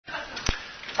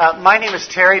My name is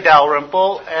Terry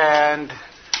Dalrymple, and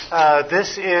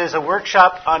this is a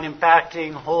workshop on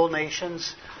impacting whole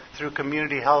nations through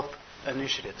community health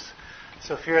initiatives.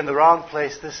 So if you're in the wrong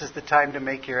place, this is the time to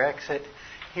make your exit.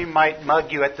 He might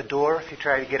mug you at the door if you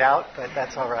try to get out, but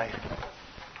that's all right.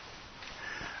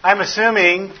 I'm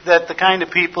assuming that the kind of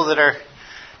people that are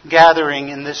gathering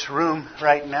in this room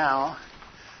right now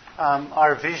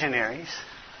are visionaries.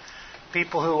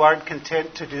 People who aren't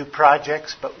content to do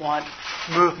projects but want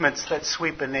movements that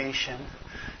sweep a nation.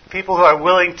 People who are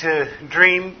willing to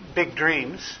dream big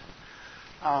dreams.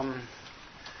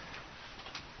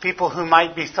 People who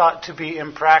might be thought to be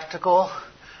impractical,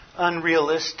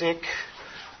 unrealistic,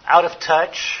 out of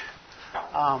touch.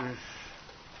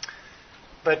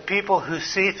 But people who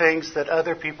see things that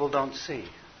other people don't see.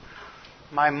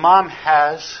 My mom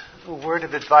has a word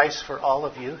of advice for all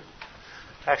of you.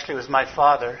 Actually, it was my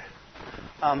father.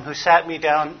 Who sat me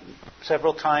down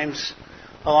several times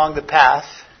along the path,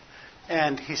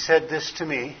 and he said this to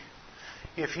me: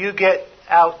 if you get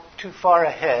out too far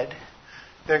ahead,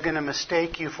 they're going to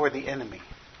mistake you for the enemy.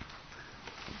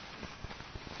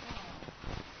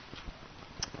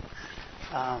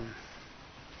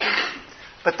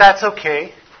 But that's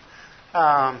okay.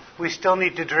 We still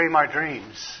need to dream our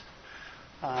dreams.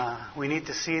 We need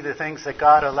to see the things that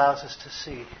God allows us to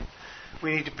see.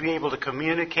 We need to be able to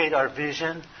communicate our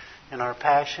vision and our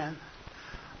passion,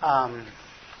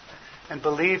 and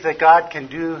believe that God can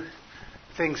do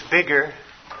things bigger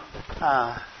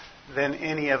than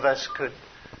any of us could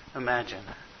imagine.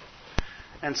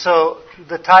 And so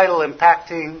the title,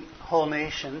 Impacting Whole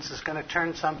Nations, is going to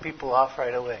turn some people off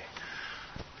right away.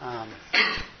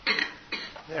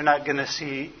 They're not going to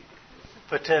see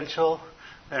potential.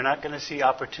 They're not going to see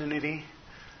opportunity.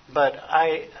 But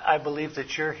I believe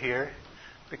that you're here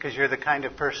because you're the kind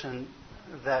of person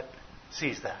that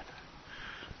sees that.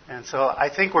 And so I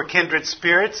think we're kindred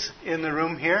spirits in the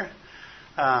room here.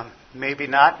 Maybe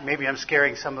not. Maybe I'm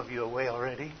scaring some of you away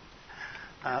already.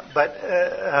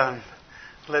 But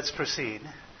let's proceed.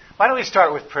 Why don't we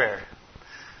start with prayer?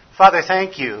 Father,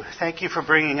 thank you. Thank you for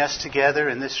bringing us together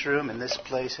in this room, in this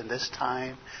place, in this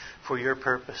time for your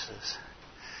purposes.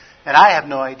 And I have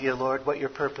no idea, Lord, what your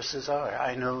purposes are.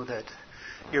 I know that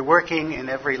you're working in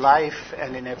every life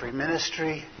and in every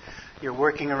ministry. You're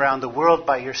working around the world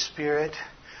by your Spirit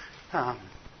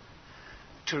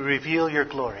to reveal your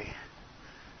glory,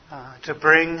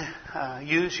 to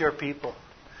use your people,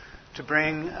 to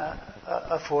bring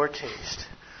a foretaste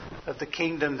of the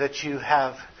kingdom that you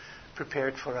have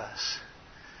prepared for us.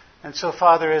 And so,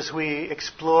 Father, as we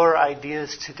explore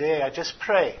ideas today, I just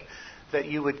pray that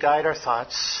you would guide our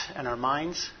thoughts and our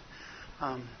minds,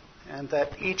 and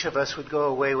that each of us would go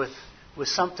away with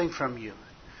something from you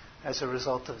as a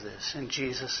result of this. In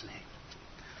Jesus'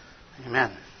 name.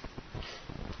 Amen.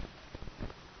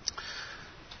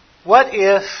 What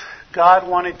if God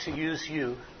wanted to use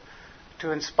you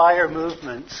to inspire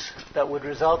movements that would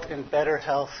result in better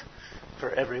health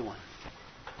for everyone?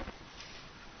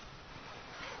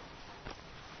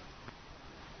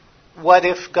 What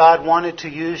if God wanted to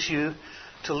use you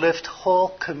to lift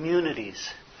whole communities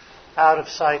out of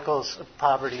cycles of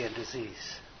poverty and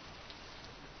disease?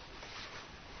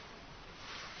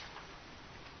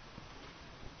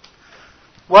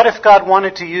 What if God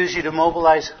wanted to use you to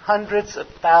mobilize hundreds of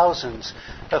thousands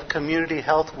of community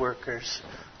health workers,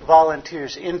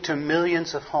 volunteers, into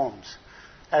millions of homes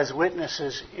as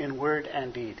witnesses in word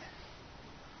and deed?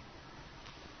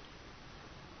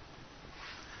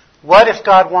 What if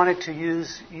God wanted to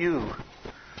use you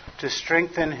to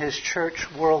strengthen His church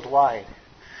worldwide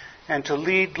and to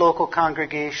lead local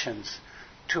congregations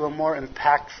to a more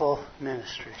impactful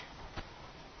ministry?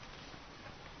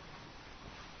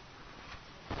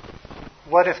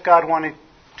 What if God wanted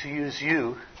to use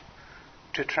you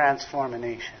to transform a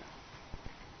nation?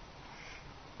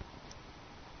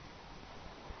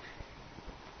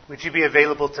 Would you be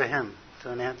available to Him to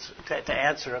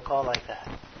answer a call like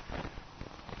that?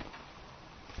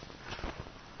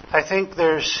 I think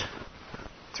there's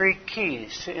 3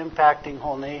 keys to impacting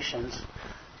whole nations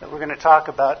that we're going to talk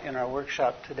about in our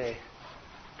workshop today.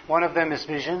 One of them is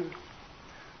vision.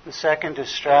 The second is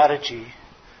strategy.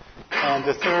 And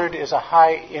the third is a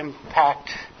high-impact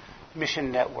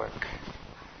mission network.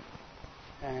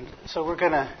 And so we're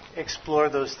going to explore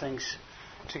those things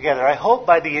together. I hope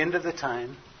by the end of the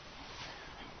time,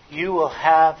 you will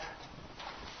have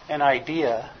an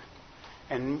idea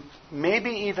and maybe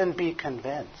even be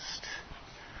convinced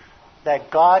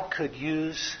that God could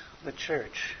use the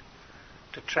church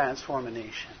to transform a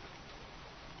nation.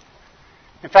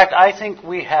 In fact, I think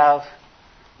we have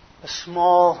a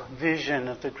small vision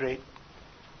of the great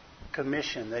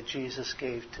commission that Jesus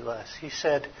gave to us. He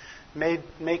said,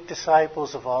 make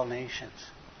disciples of all nations.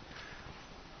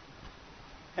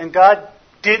 And God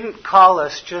didn't call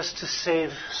us just to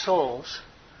save souls,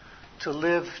 to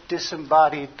live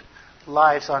disembodied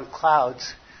lives on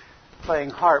clouds,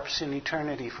 playing harps in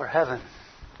eternity for heaven.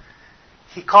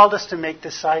 He called us to make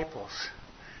disciples,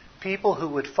 people who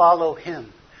would follow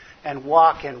Him and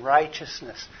walk in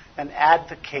righteousness and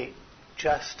advocate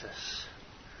justice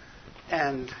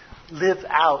and live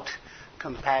out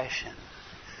compassion.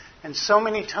 And so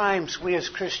many times we as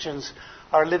Christians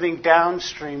are living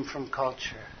downstream from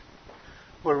culture.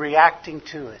 We're reacting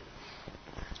to it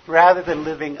rather than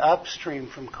living upstream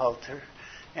from culture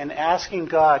and asking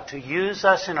God to use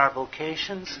us in our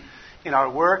vocations, in our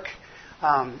work,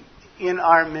 in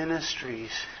our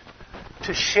ministries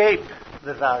to shape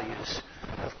the values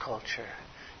of culture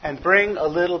and bring a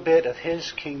little bit of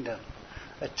His kingdom,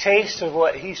 a taste of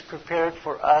what He's prepared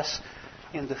for us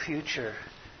in the future,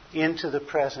 into the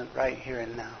present right here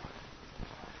and now.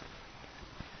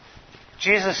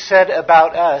 Jesus said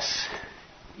about us,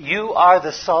 "You are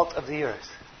the salt of the earth."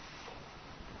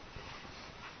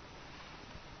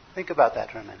 Think about that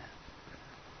for a minute.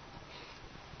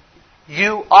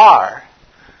 You are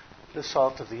the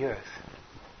salt of the earth.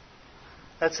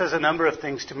 That says a number of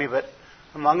things to me, but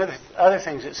among other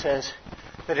things it says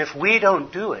that if we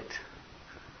don't do it,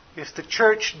 if the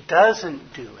church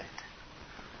doesn't do it,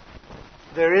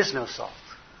 there is no salt.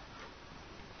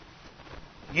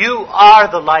 You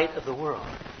are the light of the world.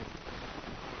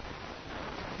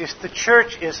 If the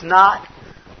church is not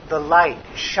the light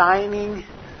shining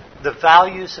the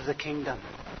values of the kingdom,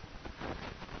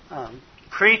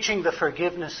 preaching the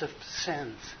forgiveness of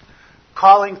sins,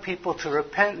 calling people to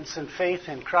repentance and faith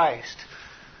in Christ,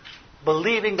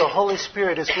 believing the Holy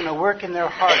Spirit is going to work in their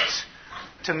hearts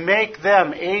to make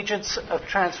them agents of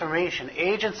transformation,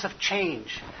 agents of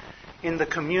change in the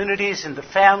communities, in the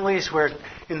families,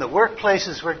 in the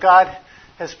workplaces where God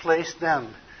has placed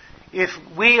them. If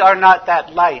we are not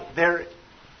that light, there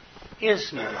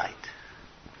is no light.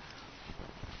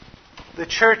 The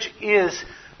church is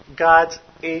God's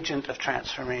agent of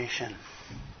transformation.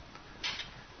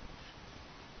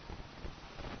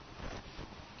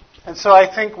 And so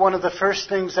I think one of the first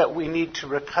things that we need to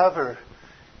recover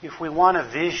if we want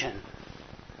a vision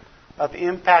of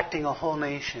impacting a whole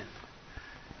nation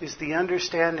is the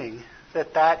understanding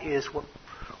that that is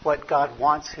what God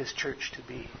wants His church to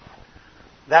be.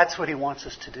 That's what He wants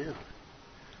us to do.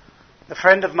 A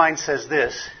friend of mine says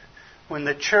this: when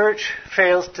the church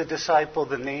fails to disciple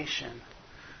the nation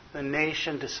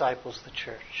disciples the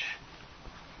church.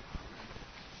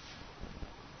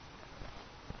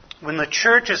 When the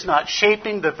church is not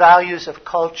shaping the values of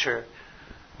culture,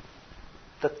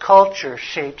 the culture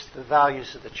shapes the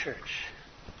values of the church.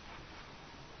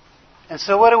 And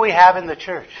so what do we have in the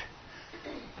church?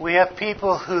 We have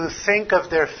people who think of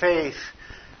their faith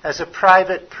as a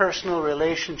private, personal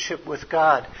relationship with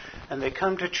God. And they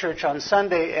come to church on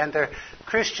Sunday, and their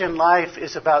Christian life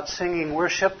is about singing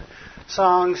worship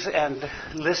songs and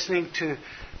listening to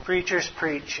preachers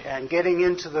preach and getting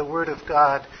into the Word of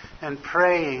God and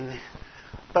praying.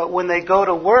 But when they go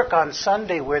to work on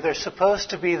Sunday, where they're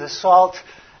supposed to be the salt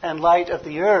and light of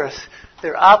the earth,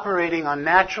 they're operating on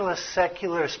naturalist,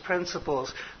 secularist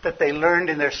principles that they learned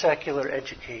in their secular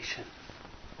education.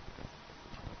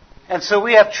 And so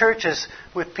we have churches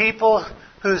with people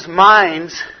whose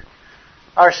minds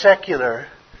are secular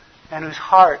and whose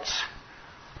hearts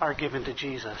are given to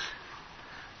Jesus.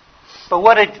 But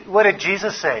what did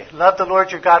Jesus say? Love the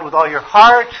Lord your God with all your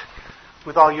heart,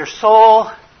 with all your soul,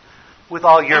 with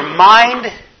all your mind,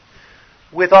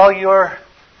 with all your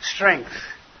strength.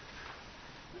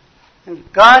 And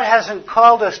God hasn't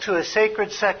called us to a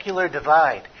sacred secular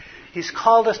divide. He's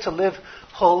called us to live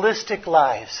holistic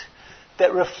lives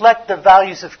that reflect the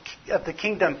values of the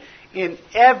kingdom in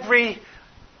every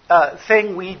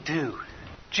thing we do.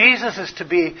 Jesus is to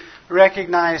be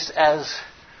recognized as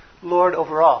Lord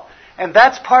over all. And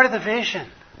that's part of the vision.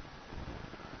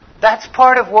 That's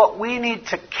part of what we need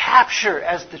to capture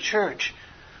as the church.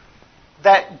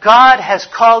 That God has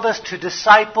called us to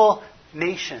disciple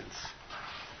nations.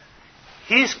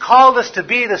 He's called us to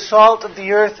be the salt of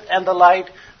the earth and the light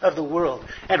of the world.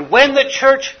 And when the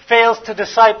church fails to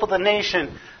disciple the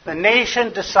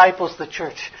nation disciples the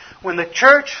church. When the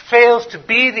church fails to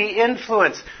be the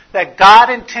influence that God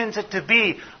intends it to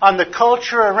be on the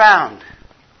culture around,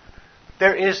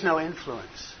 there is no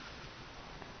influence.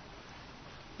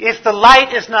 If the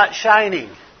light is not shining,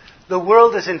 the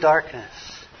world is in darkness.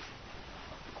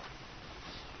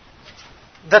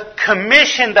 The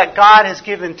commission that God has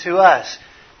given to us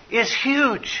is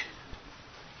huge.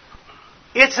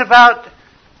 It's about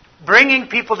bringing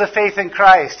people to faith in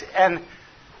Christ and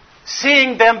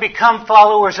seeing them become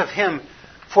followers of Him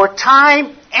for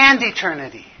time and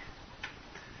eternity.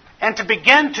 And to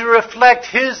begin to reflect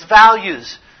His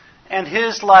values and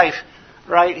His life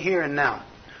right here and now.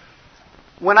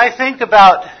 When I think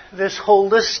about this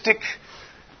holistic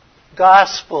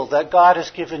gospel that God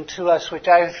has given to us, which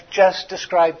I've just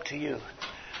described to you,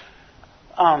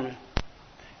 and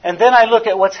then I look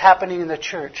at what's happening in the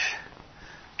church.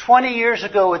 20 years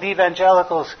ago with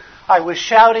evangelicals, I was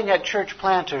shouting at church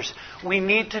planters, we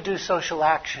need to do social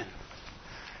action.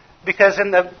 Because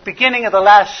in the beginning of the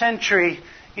last century,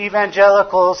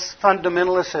 evangelicals,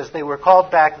 fundamentalists as they were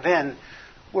called back then,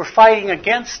 were fighting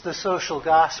against the social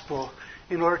gospel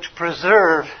in order to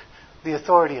preserve the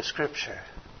authority of Scripture.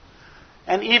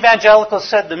 And evangelicals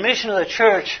said the mission of the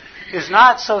church is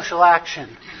not social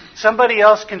action. Somebody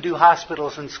else can do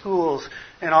hospitals and schools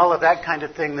and all of that kind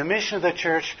of thing. The mission of the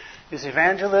church is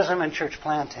evangelism and church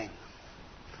planting.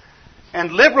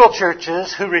 And liberal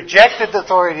churches who rejected the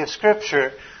authority of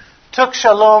Scripture took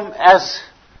shalom as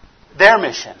their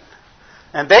mission.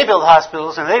 And they built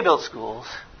hospitals and they built schools.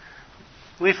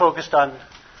 We focused on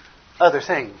other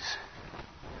things.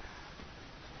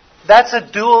 That's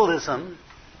a dualism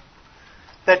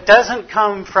that doesn't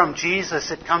come from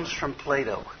Jesus, it comes from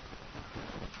Plato.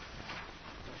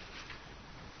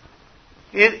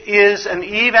 It is an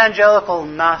evangelical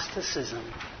Gnosticism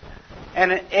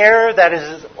and an error that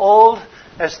is as old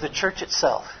as the church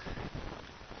itself.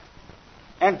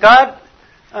 And God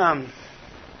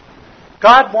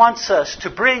wants us to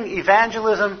bring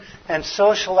evangelism and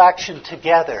social action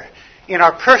together in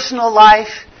our personal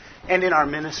life and in our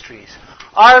ministries.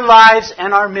 Our lives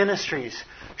and our ministries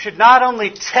should not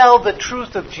only tell the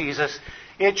truth of Jesus,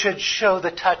 it should show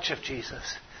the touch of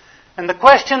Jesus. And the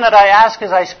question that I ask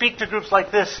as I speak to groups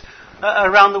like this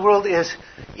around the world is,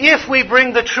 if we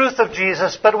bring the truth of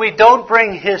Jesus, but we don't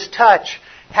bring His touch,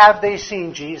 have they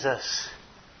seen Jesus?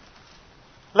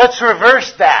 Let's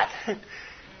reverse that.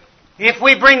 If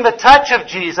we bring the touch of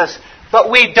Jesus,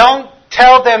 but we don't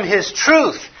tell them His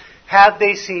truth, have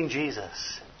they seen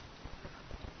Jesus?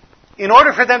 In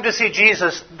order for them to see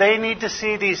Jesus, they need to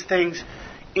see these things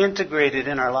integrated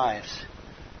in our lives.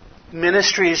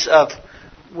 Ministries of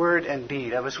word and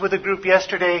deed. I was with a group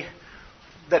yesterday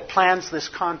that plans this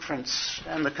conference,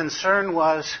 and the concern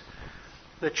was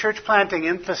the church planting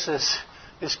emphasis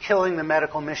is killing the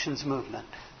medical missions movement.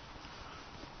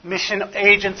 Mission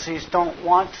agencies don't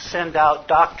want to send out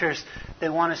doctors, they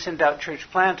want to send out church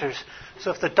planters.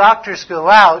 So if the doctors go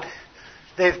out,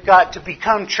 they've got to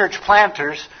become church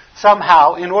planters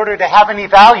somehow in order to have any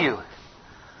value.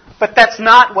 But that's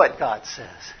not what God says.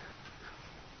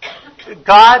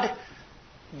 God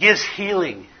gives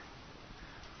healing.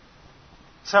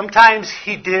 Sometimes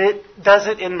He does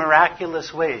it in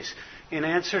miraculous ways in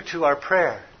answer to our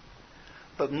prayer.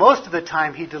 But most of the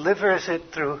time He delivers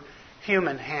it through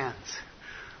human hands.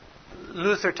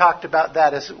 Luther talked about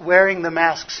that as wearing the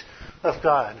masks of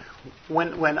God.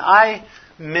 When I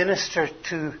minister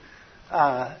to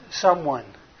someone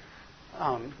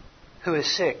who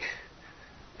is sick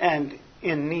and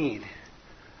in need,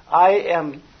 I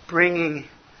am bringing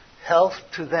health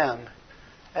to them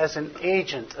as an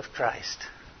agent of Christ.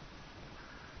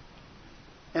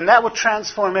 And that will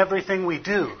transform everything we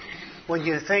do when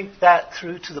you think that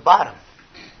through to the bottom.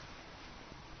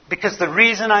 Because the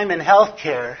reason I'm in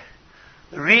healthcare,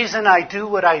 the reason I do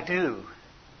what I do,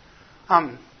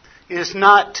 is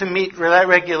not to meet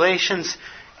regulations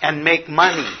and make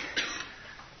money.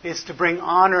 It's to bring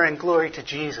honor and glory to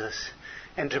Jesus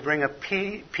and to bring a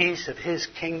piece of His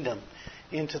kingdom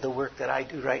into the work that I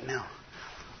do right now.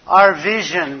 Our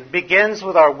vision begins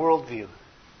with our worldview.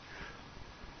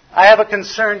 I have a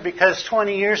concern because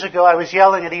 20 years ago I was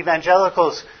yelling at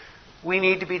evangelicals, we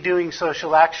need to be doing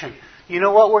social action. You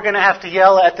know what we're going to have to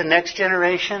yell at the next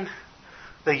generation?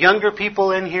 The younger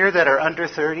people in here that are under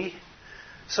 30?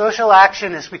 Social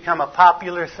action has become a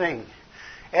popular thing.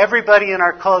 Everybody in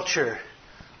our culture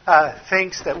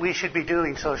thinks that we should be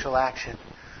doing social action.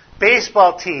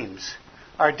 Baseball teams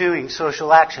are doing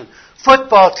social action.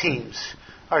 Football teams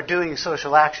are doing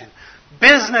social action.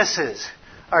 Businesses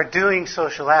are doing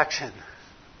social action.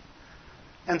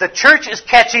 And the church is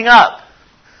catching up.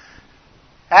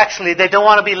 Actually, they don't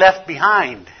want to be left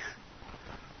behind.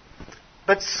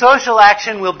 But social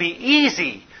action will be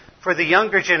easy for the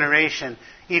younger generation.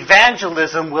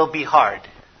 Evangelism will be hard.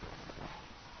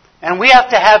 And we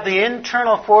have to have the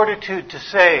internal fortitude to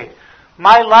say,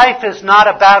 my life is not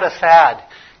about a fad.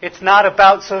 It's not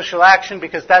about social action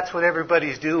because that's what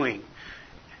everybody's doing.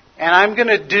 And I'm going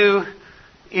to do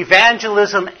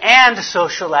evangelism and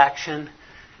social action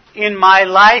in my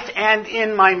life and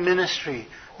in my ministry.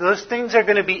 Those things are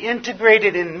going to be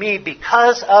integrated in me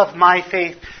because of my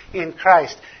faith in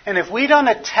Christ. And if we don't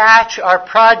attach our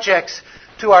projects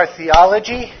to our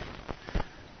theology,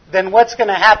 then what's going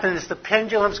to happen is the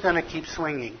pendulum's going to keep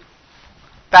swinging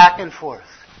back and forth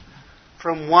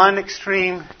from one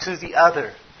extreme to the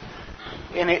other.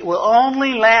 And it will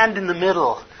only land in the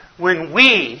middle when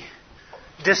we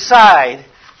decide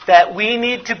that we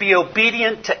need to be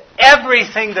obedient to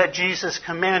everything that Jesus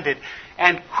commanded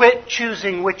and quit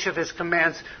choosing which of His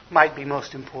commands might be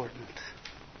most important.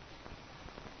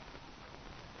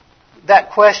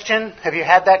 That question, have you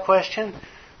had that question?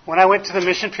 When I went to the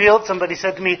mission field, somebody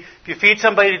said to me, if you feed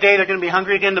somebody today, they're going to be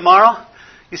hungry again tomorrow.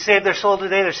 You save their soul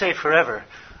today, they're saved forever.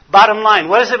 Bottom line,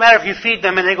 what does it matter if you feed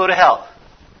them and they go to hell?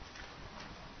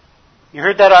 You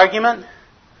heard that argument?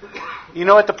 You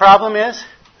know what the problem is?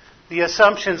 The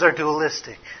assumptions are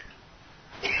dualistic.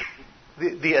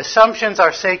 The assumptions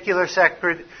are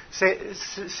sacred,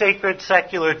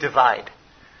 secular divide.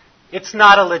 It's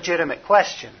not a legitimate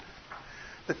question.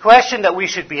 The question that we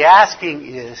should be asking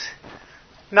is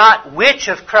not which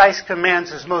of Christ's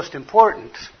commands is most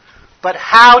important, but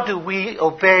how do we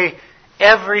obey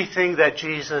everything that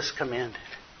Jesus commanded?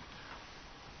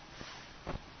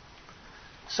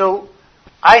 So,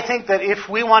 I think that if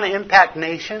we want to impact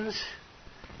nations,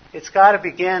 it's got to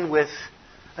begin with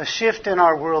a shift in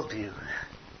our worldview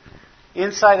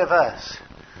inside of us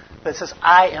that says,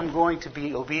 I am going to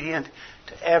be obedient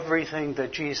to everything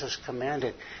that Jesus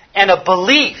commanded. And a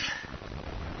belief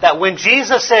that when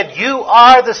Jesus said, you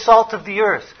are the salt of the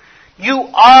earth, you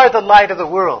are the light of the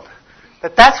world,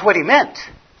 that that's what He meant.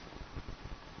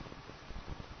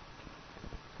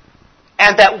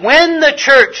 And that when the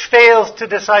church fails to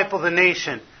disciple the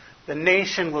nation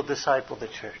will disciple the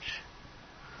church.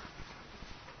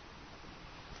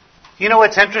 You know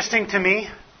what's interesting to me?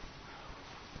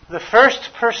 The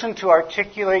first person to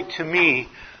articulate to me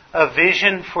a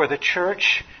vision for the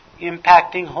church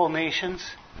impacting whole nations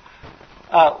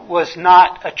was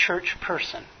not a church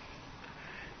person.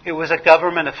 It was a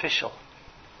government official.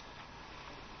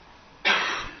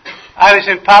 I was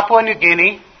in Papua New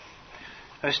Guinea.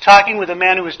 I was talking with a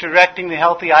man who was directing the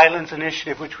Healthy Islands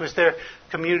Initiative, which was their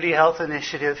community health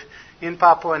initiative in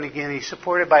Papua New Guinea,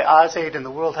 supported by AusAid and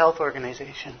the World Health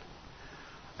Organization.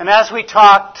 And as we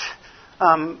talked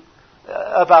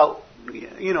about,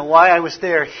 why I was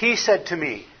there, he said to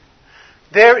me,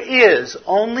 there is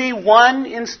only one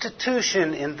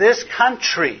institution in this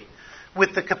country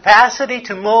with the capacity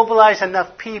to mobilize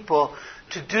enough people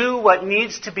to do what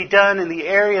needs to be done in the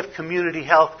area of community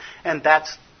health, and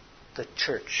that's the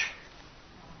church.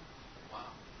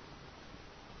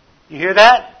 You hear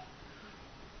that?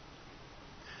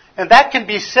 And that can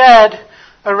be said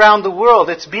around the world.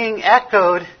 It's being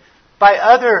echoed by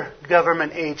other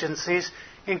government agencies,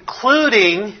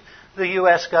 including the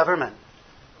U.S. government.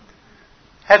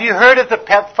 Have you heard of the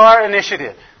PEPFAR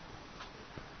initiative?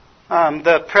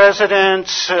 The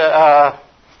President's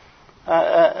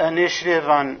initiative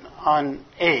on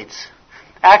AIDS.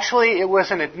 Actually, it was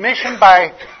an admission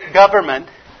by government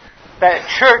that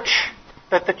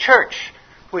the church,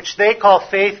 which they call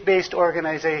faith-based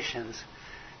organizations,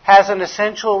 has an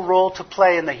essential role to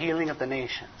play in the healing of the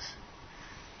nations.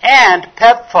 And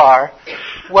PEPFAR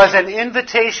was an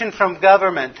invitation from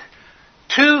government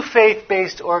to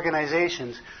faith-based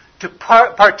organizations to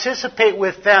participate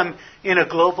with them in a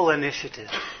global initiative.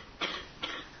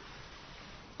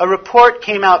 A report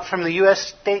came out from the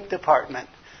U.S. State Department,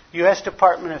 U.S.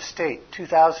 Department of State,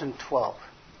 2012,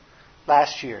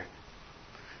 last year.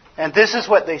 And this is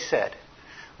what they said.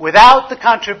 Without the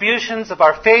contributions of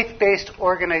our faith-based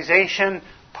organization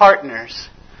partners,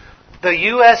 the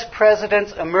U.S.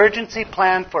 President's Emergency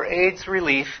Plan for AIDS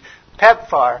Relief,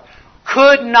 PEPFAR,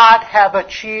 could not have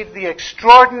achieved the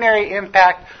extraordinary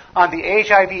impact on the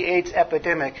HIV/AIDS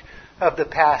epidemic of the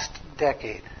past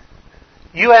decade.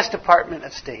 U.S. Department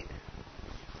of State.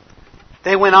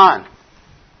 They went on,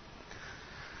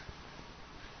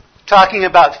 talking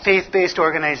about faith-based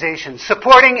organizations,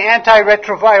 supporting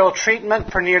antiretroviral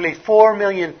treatment for nearly 4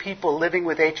 million people living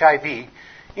with HIV,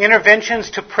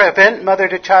 interventions to prevent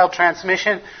mother-to-child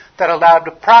transmission that allowed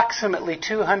approximately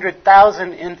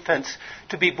 200,000 infants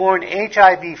to be born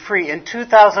HIV-free in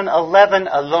 2011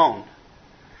 alone,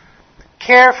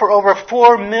 care for over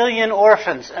 4 million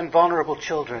orphans and vulnerable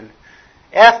children.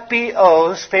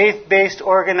 FBOs, faith-based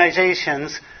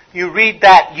organizations, you read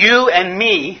that, you and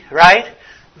me, right?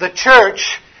 The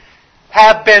church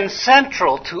have been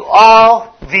central to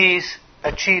all these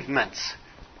achievements.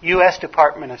 U.S.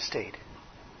 Department of State,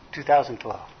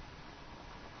 2012.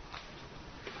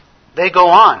 They go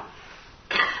on.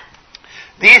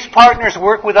 These partners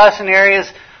work with us in areas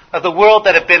of the world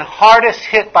that have been hardest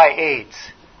hit by AIDS.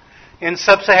 In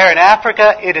sub-Saharan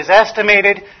Africa, it is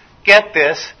estimated, get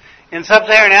this, in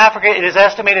sub-Saharan Africa, it is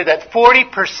estimated that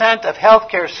 40% of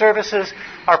healthcare services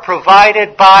are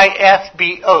provided by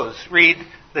FBOs. Read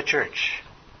the church.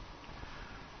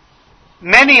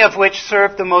 Many of which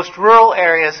serve the most rural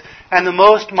areas and the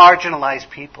most marginalized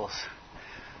peoples.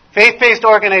 Faith-based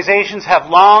organizations have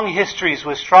long histories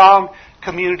with strong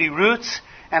community roots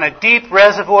and a deep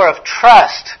reservoir of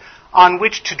trust on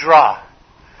which to draw.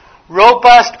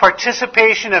 Robust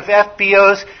participation of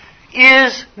FBOs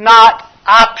is not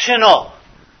optional.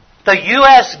 The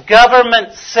U.S.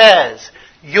 government says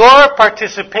your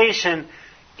participation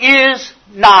is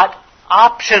not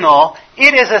optional.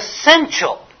 It is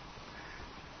essential.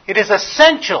 It is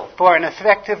essential for an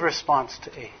effective response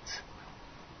to AIDS.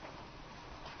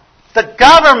 The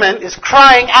government is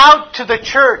crying out to the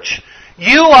church.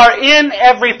 You are in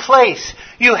every place.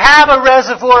 You have a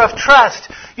reservoir of trust.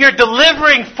 You're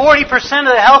delivering 40% of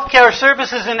the healthcare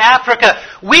services in Africa.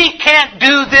 We can't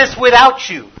do this without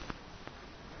you.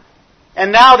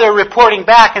 And now they're reporting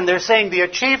back and they're saying the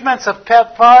achievements of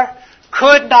PEPFAR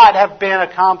could not have been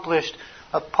accomplished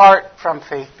apart from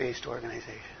faith-based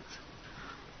organizations.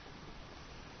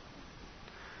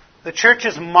 The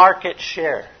church's market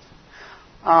share.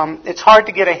 It's hard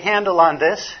to get a handle on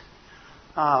this,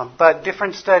 but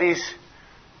different studies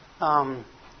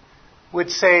would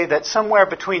say that somewhere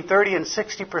between 30 and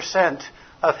 60%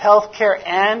 of healthcare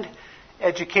and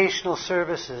educational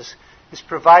services is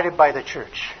provided by the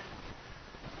church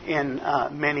in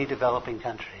many developing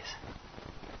countries.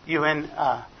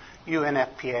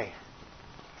 UNFPA.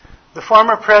 The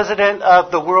former president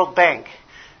of the World Bank,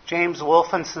 James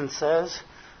Wolfenson, says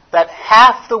that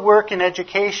half the work in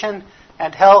education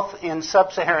and health in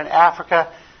sub-Saharan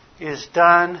Africa is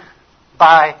done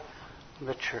by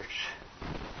the church.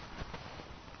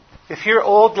 If you're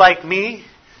old like me,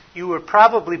 you were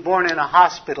probably born in a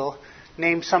hospital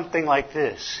named something like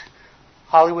this: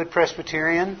 Hollywood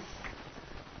Presbyterian,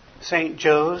 St.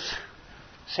 Joe's,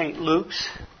 St. Luke's,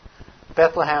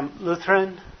 Bethlehem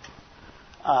Lutheran.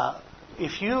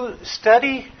 If you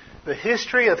study the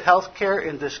history of healthcare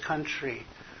in this country,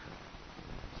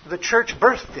 the church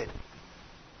birthed it.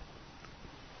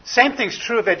 Same thing's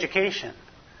true of education.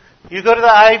 You go to the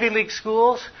Ivy League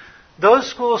schools, those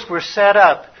schools were set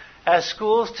up as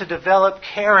schools to develop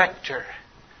character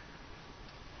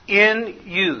in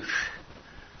youth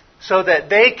so that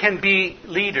they can be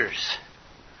leaders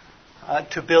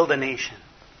to build a nation.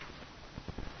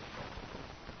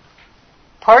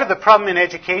 Part of the problem in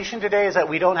education today is that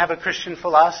we don't have a Christian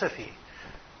philosophy.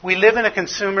 We live in a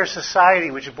consumer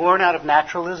society which is born out of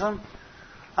naturalism.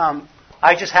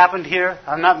 I just happened here.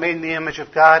 I'm not made in the image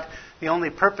of God. The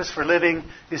only purpose for living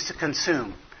is to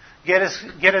consume. Get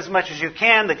as much as you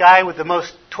can. The guy with the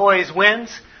most toys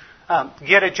wins.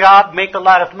 Get a job, make a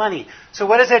lot of money. So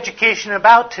what is education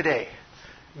about today?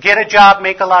 Get a job,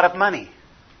 make a lot of money.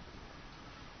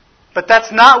 But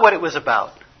that's not what it was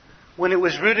about when it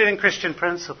was rooted in Christian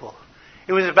principle.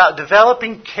 It was about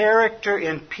developing character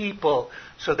in people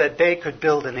so that they could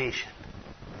build a nation.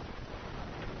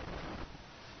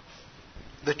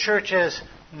 The church's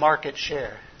market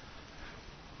share.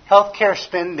 Healthcare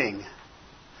spending.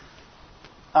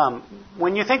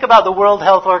 When you think about the World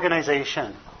Health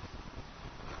Organization,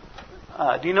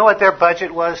 do you know what their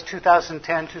budget was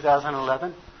 2010,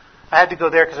 2011? I had to go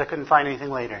there because I couldn't find anything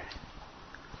later.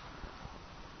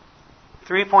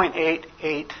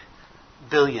 $3.88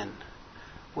 billion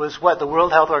was what the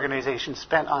World Health Organization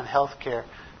spent on healthcare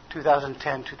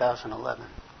 2010, 2011.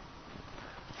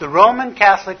 The Roman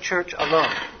Catholic Church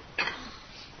alone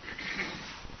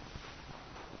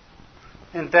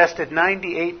invested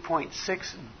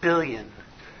 $98.6 billion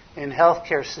in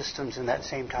healthcare systems in that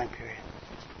same time period.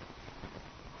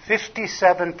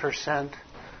 57%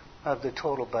 of the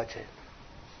total budget.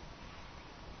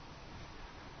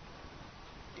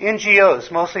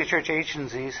 NGOs, mostly church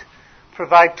agencies,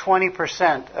 provide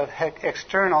 20% of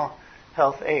external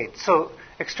health aid. So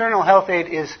external health aid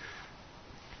is,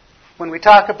 when we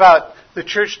talk about the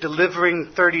church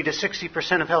delivering 30 to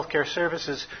 60% of healthcare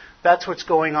services, that's what's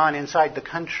going on inside the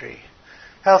country.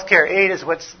 Healthcare aid is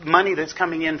what's money that's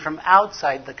coming in from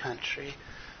outside the country.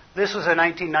 This was a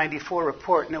 1994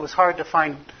 report, and it was hard to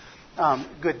find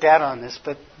good data on this,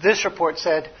 but this report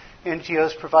said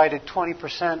NGOs provided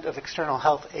 20% of external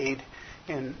health aid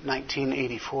in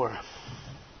 1984.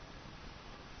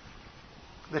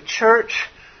 The church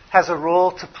has a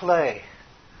role to play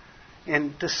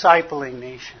in discipling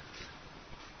nations,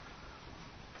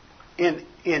 in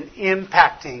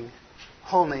impacting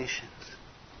whole nations.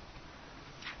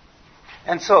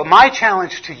 And so my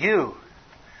challenge to you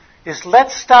is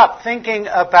let's stop thinking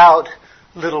about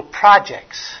little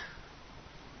projects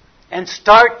and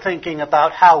start thinking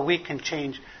about how we can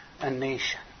change a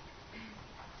nation.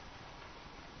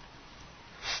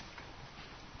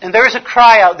 And there is a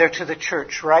cry out there to the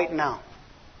church right now.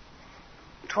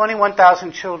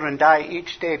 21,000 children die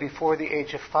each day before the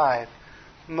age of 5,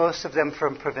 most of them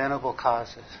from preventable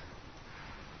causes.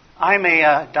 I'm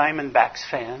a Diamondbacks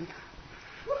fan.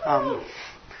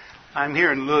 I'm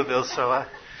here in Louisville, so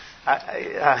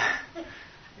I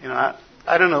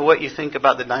don't know what you think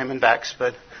about the Diamondbacks,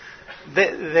 but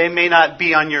they may not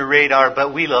be on your radar,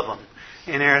 but we love them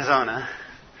in Arizona.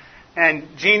 And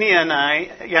Jeannie and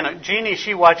I, Jeannie,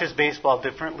 she watches baseball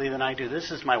differently than I do.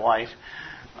 This is my wife.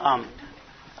 I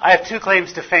have 2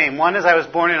 claims to fame. One is I was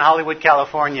born in Hollywood,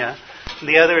 California.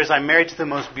 The other is I'm married to the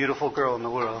most beautiful girl in the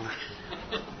world.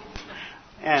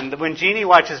 And when Jeannie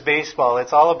watches baseball,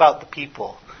 it's all about the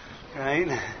people,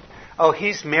 right? Oh,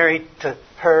 he's married to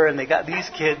her, and they got these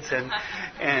kids, and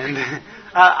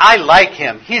I like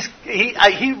him. He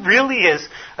really is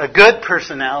a good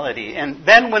personality. And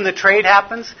then when the trade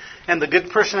happens and the good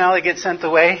personality gets sent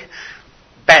away,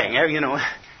 bang,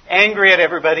 angry at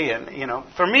everybody. And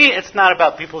for me, it's not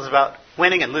about people; it's about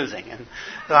winning and losing. And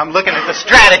so I'm looking at the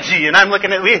strategy, and I'm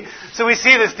looking at so we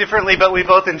see this differently, but we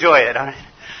both enjoy it. All right?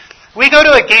 We go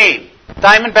to a game,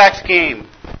 Diamondbacks game,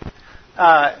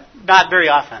 not very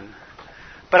often.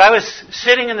 But I was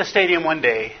sitting in the stadium one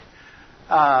day,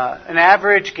 an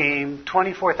average game,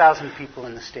 24,000 people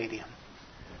in the stadium.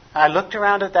 I looked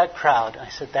around at that crowd. I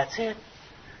said, that's it.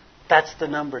 That's the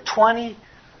number. 24.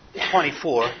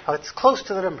 Oh, it's close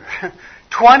to the number.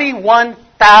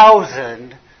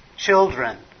 21,000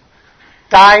 children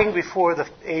dying before the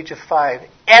age of 5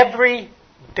 every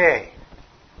day.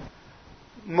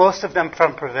 Most of them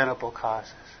from preventable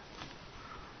causes.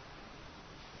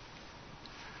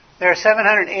 There are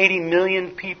 780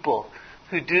 million people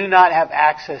who do not have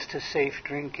access to safe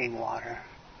drinking water.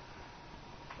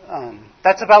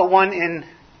 That's about 1 in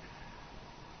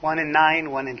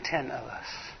 9, 1 in 10 of us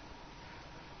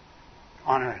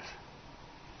on earth.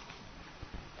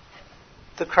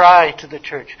 The cry to the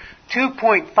church.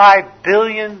 2.5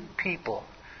 billion people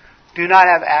do not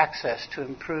have access to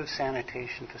improved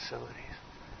sanitation facilities.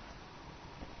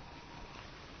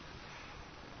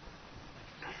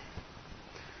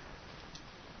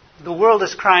 The world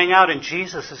is crying out and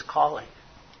Jesus is calling.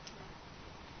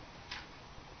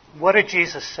 What did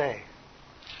Jesus say?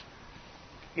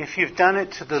 If you've done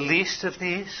it to the least of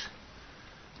these,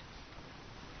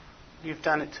 you've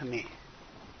done it to me.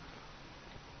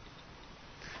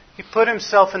 He put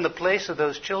himself in the place of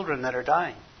those children that are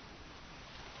dying.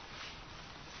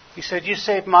 He said, you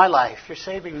saved my life, you're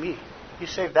saving me. You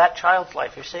saved that child's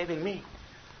life, you're saving me.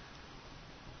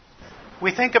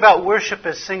 We think about worship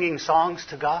as singing songs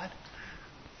to God.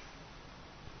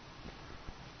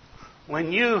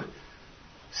 When you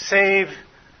save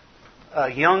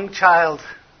a young child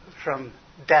from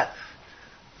death,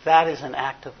 that is an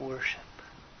act of worship.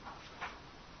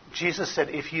 Jesus said,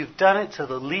 if you've done it to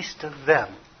the least of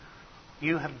them,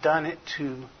 you have done it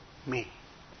to me.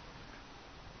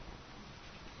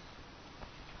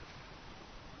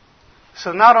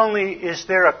 So not only is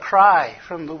there a cry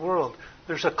from the world,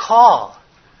 there's a call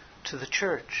to the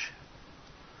church.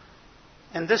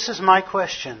 And this is my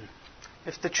question.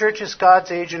 If the church is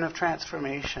God's agent of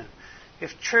transformation,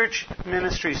 if church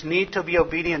ministries need to be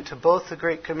obedient to both the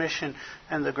Great Commission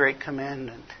and the Great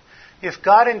Commandment, if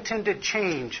God intended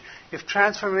change, if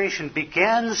transformation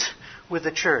begins with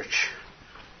the church,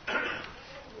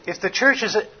 if the church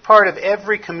is a part of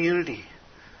every community,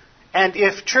 and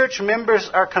if church members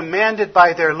are commanded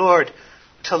by their Lord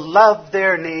to love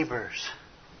their neighbors,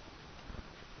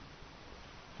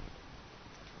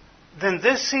 then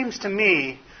this seems to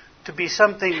me to be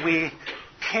something we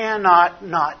cannot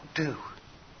not do.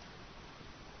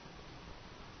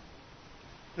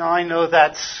 Now, I know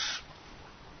that's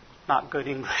not good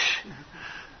English,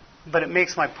 but it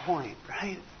makes my point,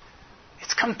 right?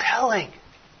 It's compelling.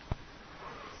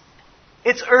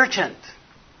 It's urgent.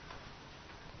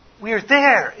 We are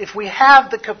there. If we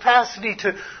have the capacity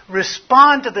to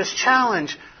respond to this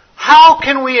challenge, how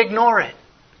can we ignore it?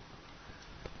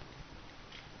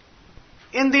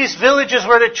 In these villages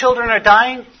where the children are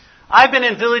dying, I've been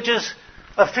in villages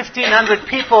of 1,500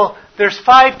 people. There's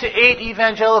 5 to 8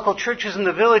 evangelical churches in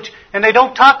the village, and they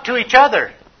don't talk to each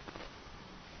other.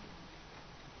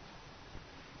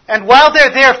 And while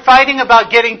they're there fighting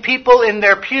about getting people in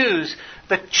their pews,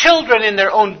 the children in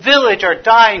their own village are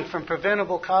dying from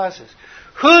preventable causes.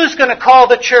 Who's going to call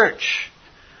the church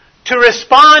to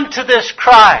respond to this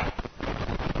cry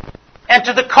and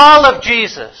to the call of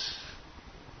Jesus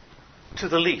to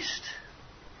the least.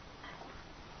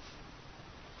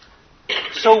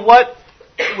 So what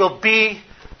will be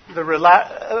the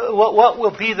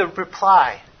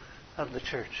reply of the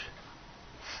church?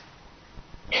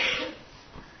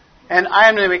 And I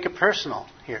am going to make it personal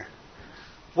here.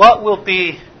 What will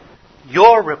be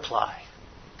your reply?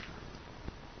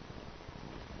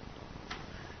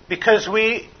 Because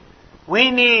we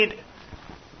need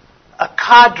a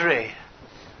cadre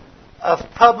of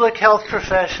public health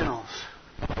professionals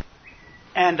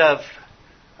and of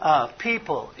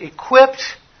people equipped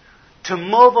to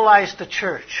mobilize the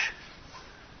church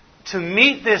to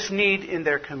meet this need in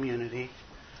their community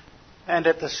and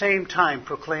at the same time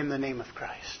proclaim the name of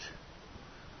Christ.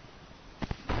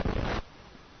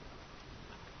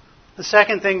 The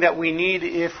second thing that we need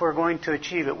if we're going to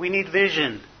achieve it, we need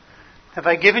vision. Have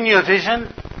I given you a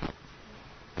vision?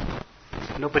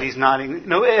 Nobody's nodding.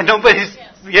 Nobody's.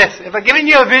 Yes. Have I given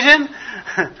you a vision?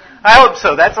 I hope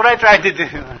so. That's what I tried to do.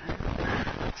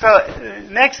 So,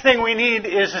 next thing we need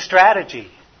is a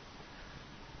strategy.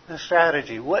 A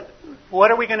strategy. What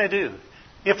are we going to do?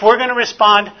 If we're going to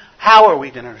respond, how are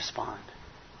we going to respond?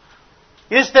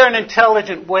 Is there an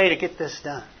intelligent way to get this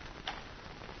done?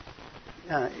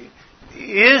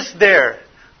 Is there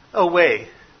a way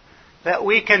that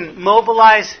we can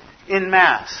mobilize en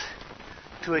masse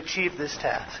to achieve this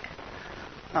task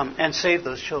and save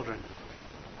those children?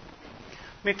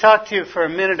 Let me talk to you for a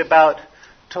minute about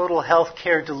total health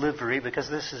care delivery, because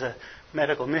this is a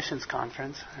medical missions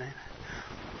conference.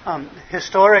 Right?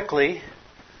 Historically,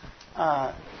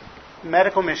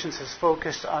 medical missions has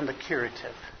focused on the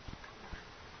curative.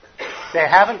 They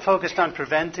haven't focused on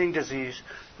preventing disease.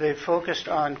 They've focused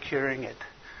on curing it.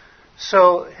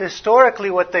 So historically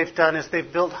what they've done is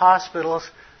they've built hospitals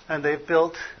and they've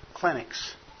built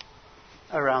clinics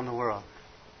around the world.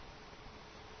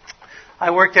 I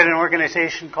worked at an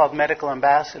organization called Medical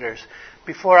Ambassadors.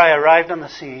 Before I arrived on the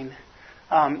scene,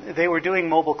 they were doing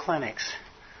mobile clinics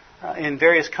in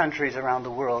various countries around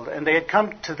the world. And they had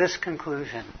come to this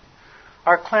conclusion.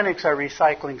 Our clinics are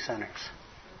recycling centers.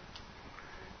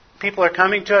 People are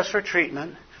coming to us for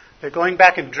treatment. They're going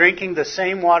back and drinking the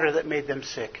same water that made them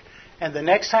sick. And the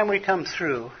next time we come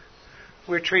through,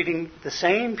 we're treating the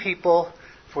same people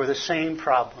for the same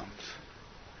problems.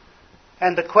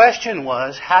 And the question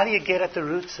was, how do you get at the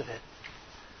roots of it?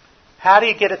 How do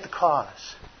you get at the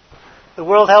cause? The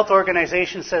World Health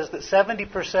Organization says that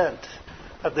 70%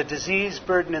 of the disease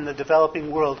burden in the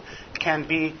developing world can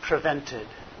be prevented.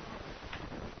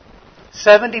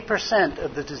 70%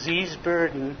 of the disease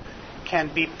burden can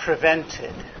be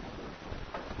prevented.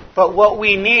 But what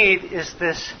we need is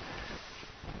this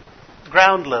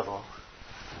ground level,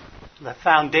 the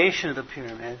foundation of the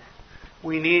pyramid.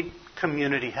 We need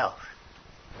community health.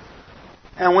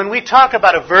 And when we talk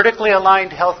about a vertically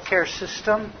aligned healthcare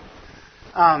system,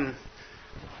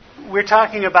 we're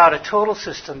talking about a total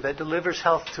system that delivers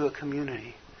health to a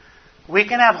community. We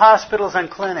can have hospitals and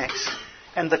clinics,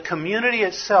 and the community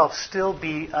itself still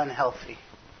be unhealthy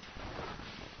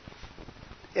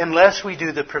unless we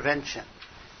do the prevention.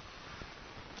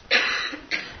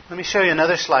 Let me show you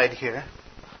another slide here.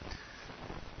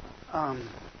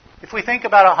 If we think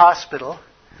about a hospital,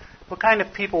 what kind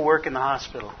of people work in the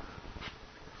hospital?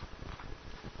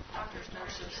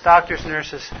 Doctors,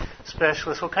 nurses,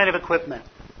 specialists. What kind of equipment?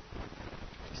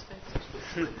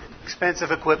 Expensive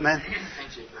equipment.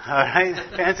 All right,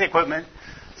 fancy equipment.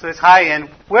 So it's high-end.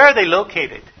 Where are they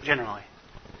located, generally?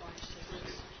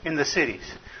 In the cities.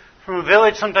 From a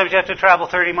village, sometimes you have to travel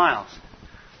 30 miles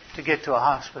to get to a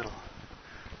hospital.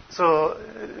 So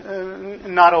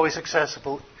not always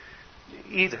accessible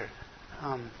either.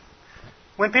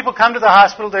 When people come to the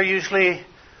hospital, they're usually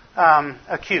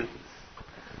acute.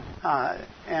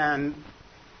 And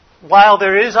while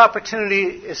there is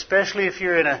opportunity, especially if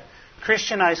you're in a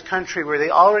Christianized country where they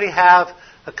already have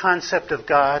a concept of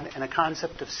God and a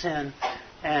concept of sin,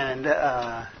 and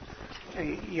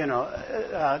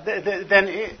then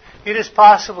it is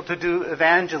possible to do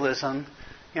evangelism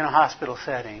in a hospital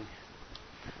setting.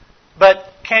 But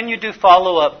can you do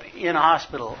follow-up in a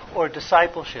hospital or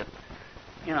discipleship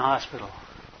in a hospital?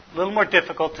 A little more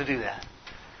difficult to do that.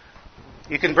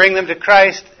 You can bring them to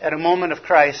Christ at a moment of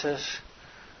crisis.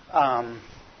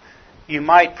 You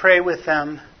might pray with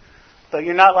them, but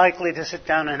you're not likely to sit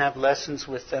down and have lessons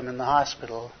with them in the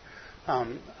hospital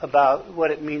about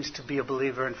what it means to be a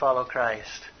believer and follow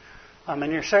Christ.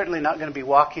 And you're certainly not going to be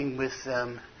walking with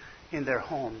them in their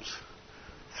homes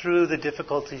through the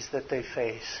difficulties that they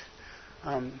face,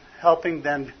 helping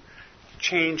them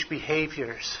change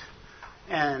behaviors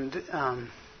and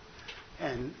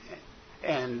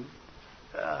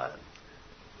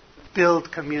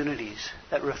build communities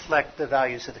that reflect the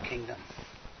values of the kingdom.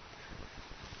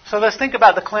 So let's think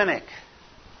about the clinic.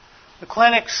 The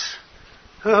clinics,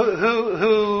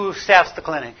 who staffs the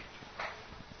clinic?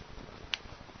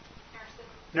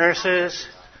 Nurses,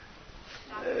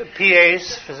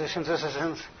 PAs, physicians'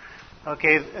 assistants.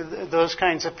 Okay, those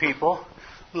kinds of people.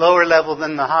 Lower level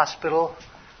than the hospital.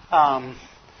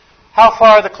 How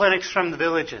far are the clinics from the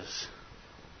villages?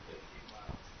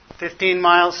 15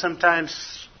 miles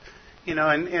sometimes. In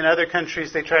other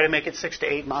countries they try to make it 6 to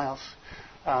 8 miles.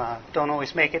 Don't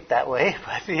always make it that way,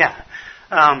 but yeah.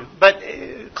 But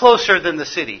closer than the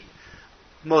city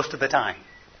most of the time,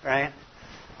 right?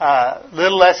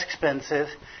 Little less expensive.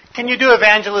 Can you do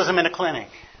evangelism in a clinic?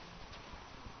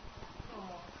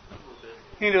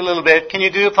 You can do a little bit. Can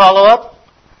you do follow-up?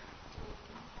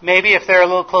 Maybe if they're a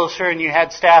little closer and you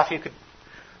had staff, you could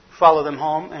follow them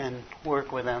home and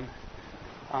work with them.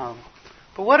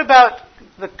 But what about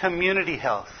the community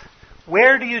health?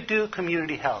 Where do you do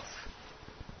community health?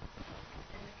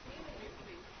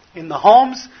 In the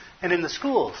homes and in the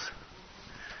schools.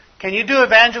 Can you do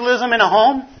evangelism in a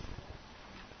home?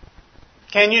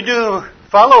 Can you do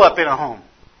follow-up in a home?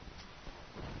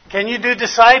 Can you do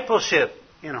discipleship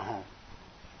in a home?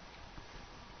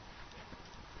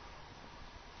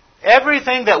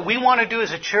 Everything that we want to do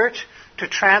as a church to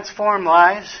transform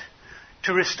lives,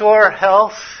 to restore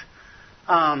health,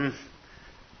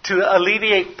 to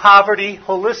alleviate poverty,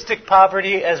 holistic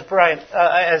poverty, as Brian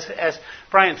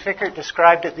Fickert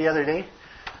described it the other day.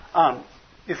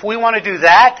 If we want to do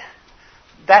that,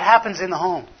 that happens in the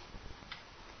home.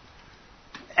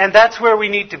 And that's where we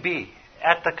need to be,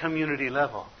 at the community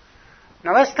level.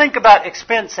 Now let's think about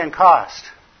expense and cost.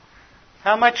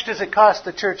 How much does it cost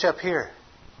the church up here?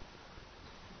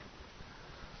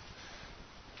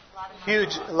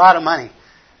 Huge, a lot of money.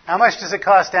 How much does it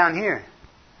cost down here?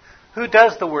 Who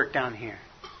does the work down here?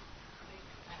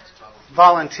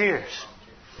 Volunteers.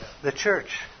 The church.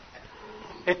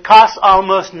 It costs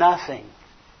almost nothing.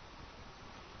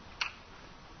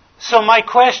 So my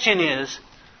question is,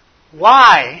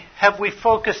 why have we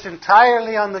focused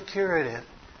entirely on the curative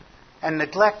and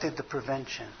neglected the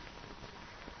prevention?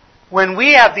 When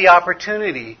we have the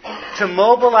opportunity to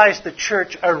mobilize the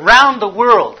church around the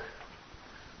world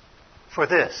for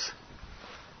this.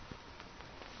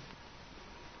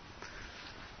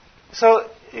 So,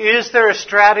 is there a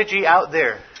strategy out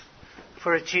there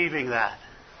for achieving that?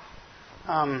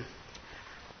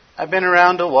 I've been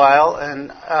around a while,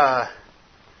 and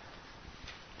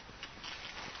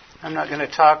I'm not going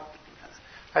to talk.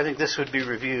 I think this would be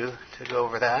review to go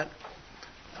over that.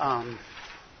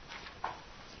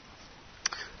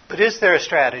 But is there a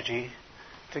strategy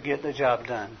to get the job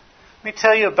done? Let me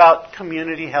tell you about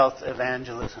community health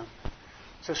evangelism.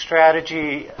 It's a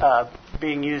strategy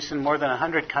being used in more than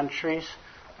 100 countries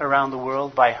around the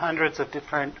world by hundreds of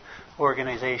different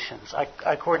organizations.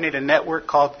 I coordinate a network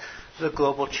called the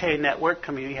Global Chain Network,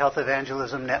 Community Health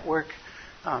Evangelism Network.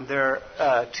 There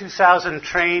are 2,000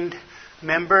 trained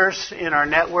members in our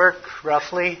network,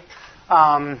 roughly,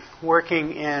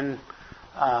 working in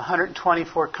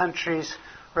 124 countries,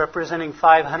 representing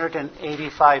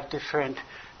 585 different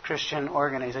Christian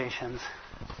organizations.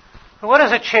 What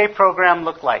does a CHE program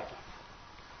look like?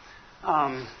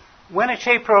 When a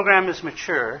CHE program is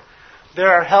mature, there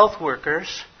are health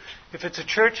workers. If it's a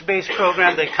church-based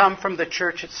program, they come from the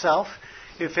church itself.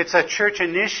 If it's a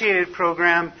church-initiated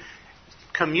program,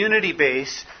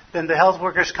 community-based, then the health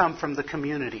workers come from the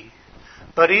community.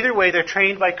 But either way, they're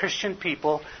trained by Christian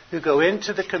people who go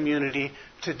into the community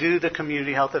to do the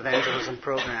community health evangelism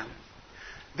program.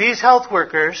 These health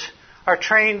workers are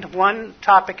trained one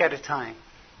topic at a time.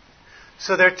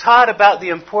 So they're taught about the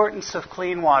importance of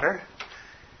clean water,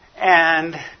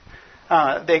 and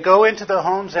they go into the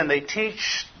homes and they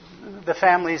teach the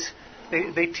families,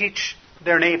 they teach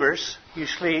their neighbors.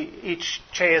 Usually each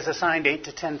CHE is assigned 8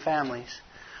 to 10 families.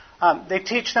 They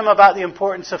teach them about the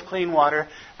importance of clean water.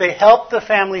 They help the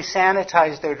family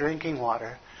sanitize their drinking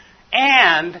water.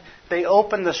 And they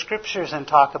open the scriptures and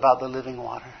talk about the living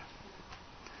water.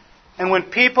 And when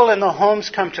people in the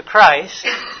homes come to Christ,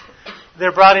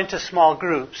 they're brought into small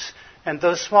groups. And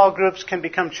those small groups can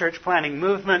become church planting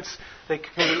movements. They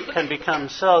can become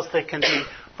cells. They can be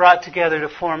brought together to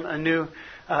form a new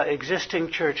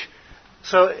existing church.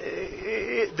 So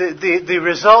the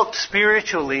result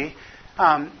spiritually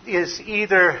is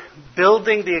either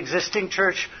building the existing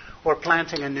church or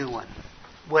planting a new one,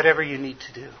 whatever you need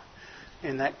to do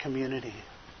in that community.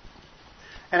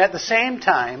 And at the same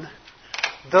time,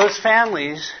 those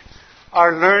families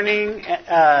are learning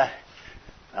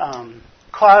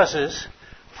causes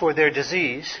for their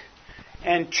disease,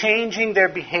 and changing their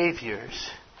behaviors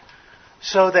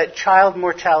so that child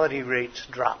mortality rates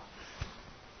drop.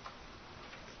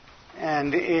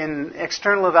 And in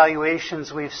external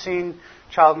evaluations, we've seen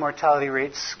child mortality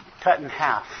rates cut in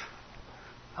half.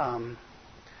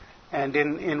 And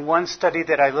in one study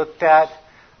that I looked at,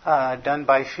 done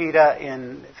by FIDA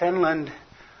in Finland,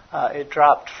 it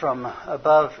dropped from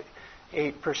above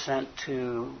 8%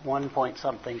 to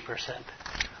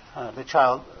 1-point-something%. The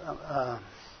child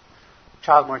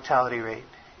mortality rate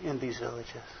in these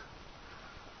villages.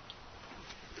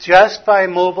 Just by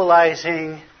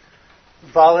mobilizing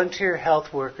volunteer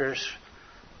health workers,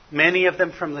 many of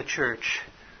them from the church,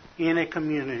 in a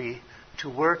community to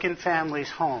work in families'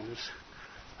 homes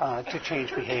to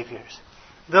change behaviors.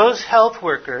 Those health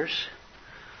workers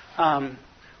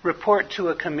report to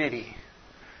a committee.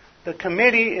 The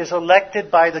committee is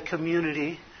elected by the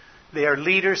community. They are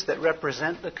leaders that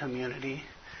represent the community.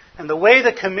 And the way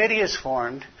the committee is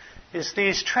formed is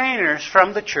these trainers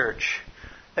from the church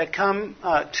that come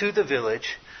to the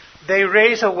village. They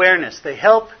raise awareness. They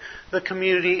help the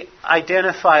community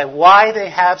identify why they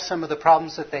have some of the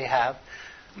problems that they have,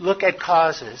 look at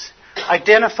causes,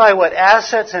 identify what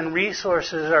assets and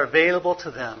resources are available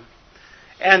to them,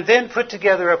 and then put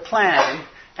together a plan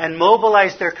and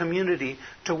mobilize their community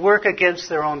to work against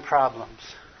their own problems.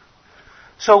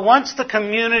 So once the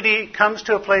community comes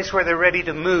to a place where they're ready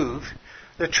to move,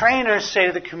 the trainers say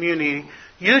to the community,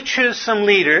 you choose some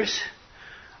leaders,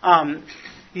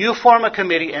 you form a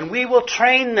committee, and we will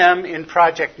train them in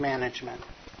project management.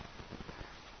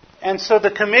 And so the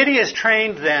committee is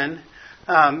trained then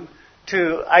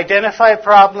to identify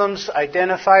problems,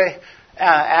 identify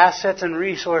assets and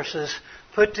resources,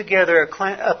 put together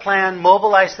a plan,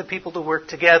 mobilize the people to work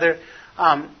together,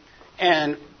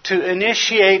 and to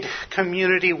initiate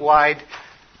community-wide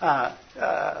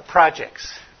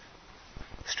projects,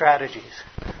 strategies.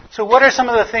 So what are some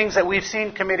of the things that we've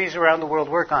seen committees around the world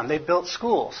work on? They've built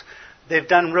schools. They've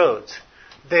done roads.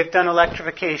 They've done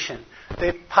electrification.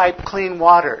 They've piped clean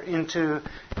water into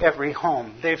every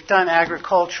home. They've done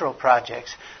agricultural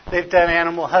projects. They've done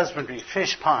animal husbandry,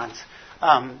 fish ponds.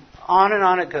 On and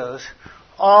on it goes,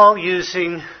 all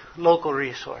using local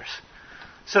resource.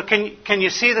 So can you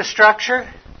see the structure?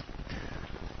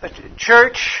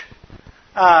 Church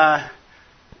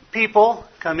people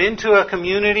come into a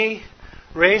community,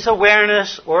 raise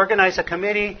awareness, organize a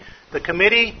committee. The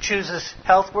committee chooses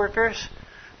health workers.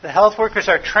 The health workers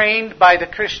are trained by the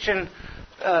Christian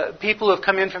people who have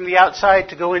come in from the outside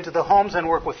to go into the homes and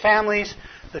work with families.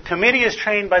 The committee is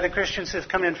trained by the Christians who have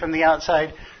come in from the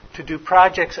outside to do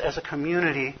projects as a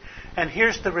community. And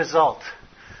here's the result.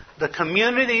 The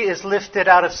community is lifted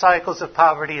out of cycles of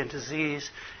poverty and disease,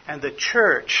 and the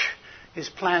church is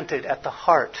planted at the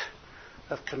heart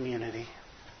of community.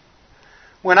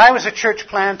 When I was a church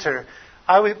planter,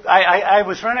 I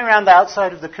was running around the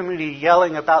outside of the community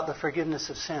yelling about the forgiveness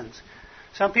of sins.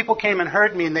 Some people came and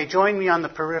heard me, and they joined me on the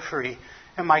periphery,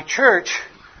 and my church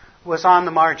was on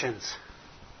the margins.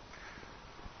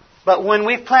 But when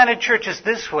we've planted churches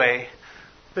this way,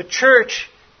 the church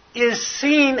is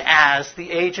seen as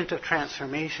the agent of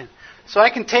transformation. So I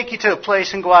can take you to a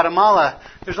place in Guatemala.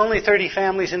 There's only 30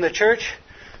 families in the church.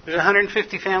 There's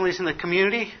 150 families in the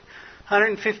community.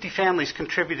 150 families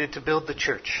contributed to build the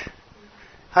church.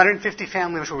 150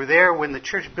 families were there when the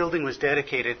church building was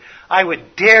dedicated. I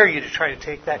would dare you to try to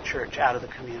take that church out of the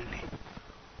community.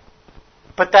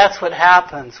 But that's what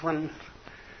happens when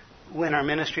our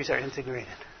ministries are integrated.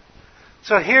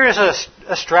 So here is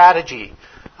a strategy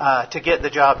to get the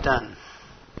job done.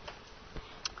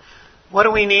 What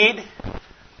do we need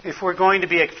if we're going to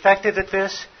be effective at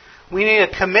this? We need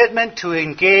a commitment to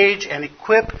engage and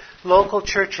equip local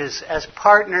churches as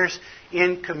partners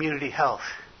in community health.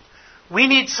 We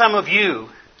need some of you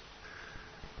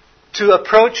to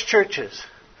approach churches,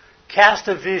 cast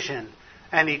a vision,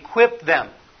 and equip them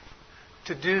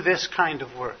to do this kind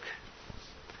of work.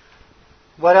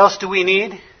 What else do we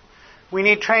need? We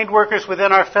need trained workers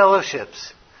within our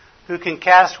fellowships who can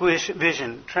cast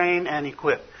vision, train, and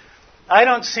equip. I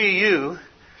don't see you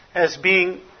as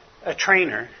being a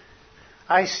trainer.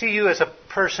 I see you as a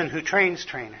person who trains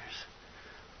trainers.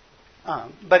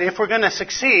 But if we're going to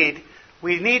succeed,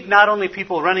 we need not only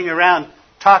people running around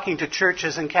talking to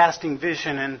churches and casting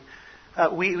vision,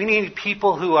 and we need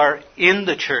people who are in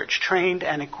the church, trained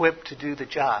and equipped to do the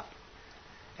job.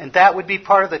 And that would be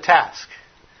part of the task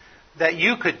that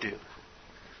you could do,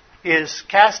 is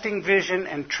casting vision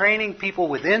and training people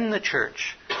within the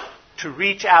church to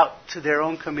reach out to their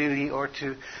own community or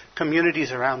to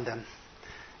communities around them.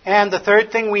 And the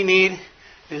third thing we need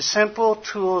is simple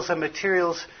tools and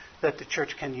materials that the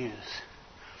church can use.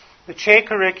 The Che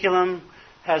curriculum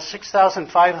has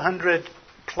 6,500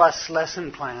 plus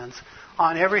lesson plans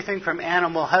on everything from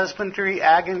animal husbandry,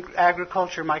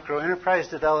 agriculture, microenterprise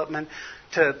development,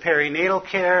 to perinatal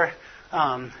care,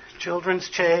 children's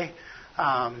Che.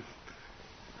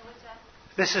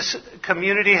 This is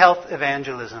community health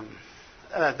evangelism.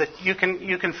 You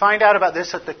can find out about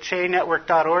this at the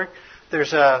CheNetwork.org.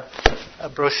 There's a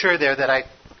brochure there that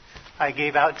I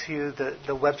gave out to you.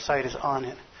 The website is on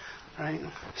it. Right?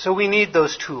 So we need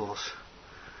those tools.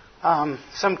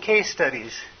 Some case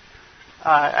studies.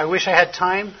 I wish I had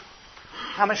time.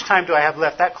 How much time do I have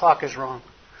left? That clock is wrong.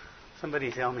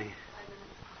 Somebody tell me. 5 minutes.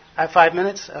 I have 5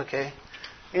 minutes? Okay.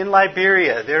 In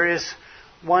Liberia, there is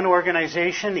one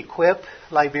organization, Equip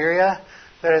Liberia,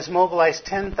 that has mobilized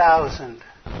 10,000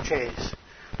 Ches.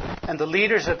 And the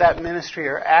leaders of that ministry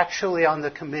are actually on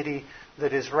the committee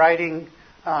that is writing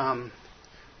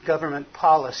government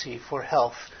policy for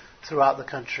health throughout the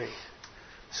country.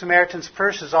 Samaritan's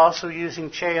Purse is also using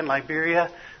Che in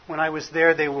Liberia. When I was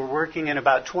there, they were working in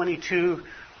about 22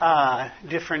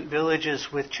 different villages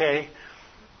with Che.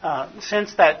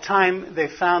 Since that time, they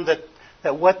found that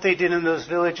what they did in those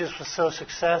villages was so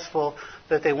successful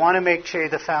that they want to make Che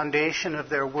the foundation of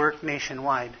their work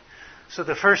nationwide. So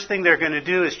the first thing they're going to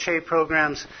do is Che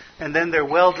programs, and then their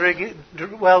well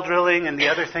drilling and the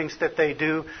other things that they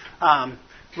do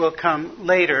will come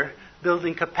later,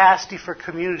 building capacity for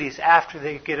communities after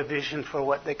they get a vision for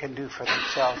what they can do for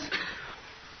themselves.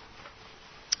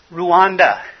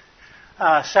 Rwanda.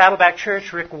 Saddleback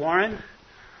Church, Rick Warren,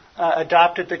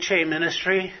 adopted the Che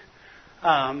ministry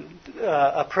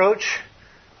approach.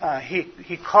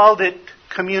 He called it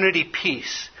community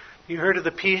peace. You heard of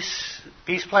the peace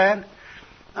plan?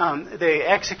 They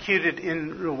executed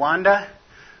in Rwanda.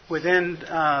 Within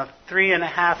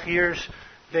 3.5 years,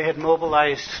 they had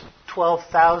mobilized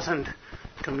 12,000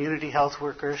 community health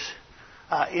workers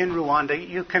in Rwanda.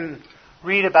 You can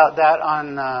read about that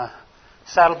on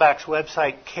Saddleback's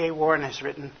website. Kay Warren has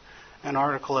written an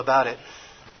article about it.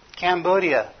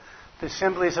 Cambodia, the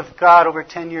Assemblies of God over a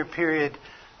 10-year period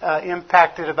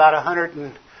impacted about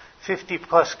 150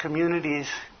 plus communities.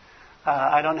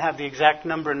 I don't have the exact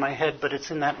number in my head, but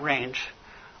it's in that range.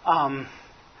 And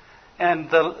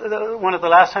one of the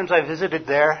last times I visited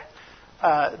there,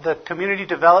 the community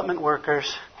development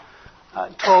workers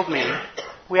told me,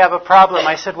 we have a problem.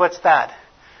 I said, what's that?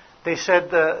 They said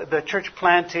the church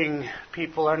planting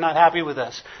people are not happy with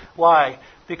us. Why?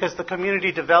 Because the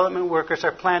community development workers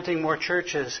are planting more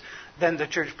churches than the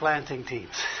church planting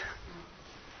teams.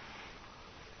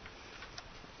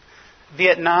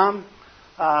 Vietnam.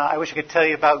 I wish I could tell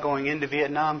you about going into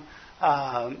Vietnam.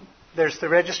 There's the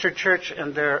registered church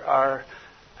and there are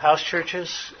house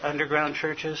churches, underground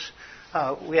churches.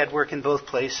 We had work in both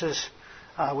places.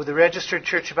 With the registered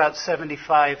church, about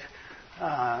 75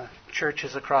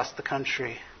 churches across the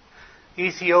country.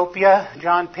 Ethiopia,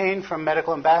 John Payne from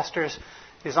Medical Ambassadors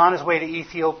is on his way to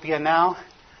Ethiopia now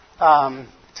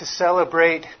to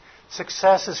celebrate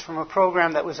successes from a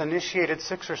program that was initiated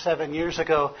 6 or 7 years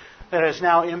ago that has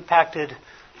now impacted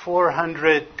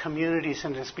 400 communities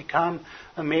and has become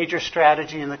a major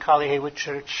strategy in the Kalihewa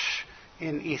Church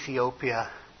in Ethiopia.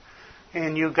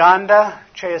 In Uganda,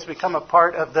 Che has become a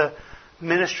part of the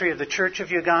ministry of the Church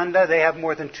of Uganda. They have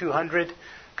more than 200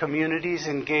 communities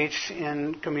engaged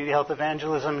in community health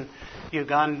evangelism in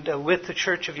Uganda with the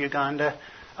Church of Uganda.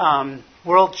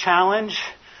 World Challenge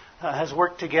has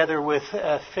worked together with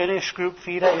a Finnish group,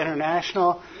 FIDA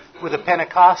International, with the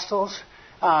Pentecostals,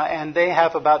 and they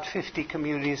have about 50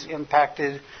 communities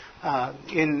impacted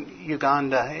in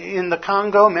Uganda. In the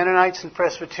Congo, Mennonites and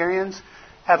Presbyterians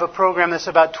have a program that's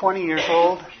about 20 years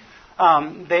old.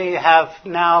 They have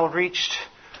now reached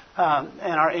and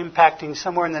are impacting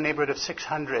somewhere in the neighborhood of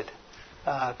 600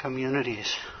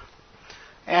 communities.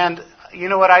 And you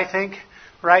know what I think?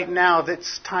 Right now,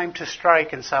 it's time to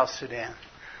strike in South Sudan.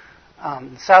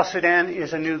 South Sudan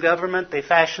is a new government. They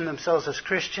fashion themselves as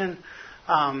Christian.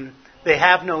 They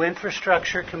have no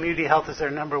infrastructure. Community health is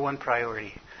their number one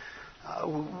priority.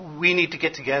 We need to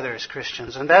get together as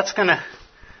Christians. And that's going to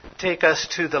take us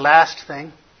to the last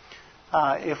thing.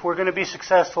 If we're going to be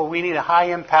successful, we need a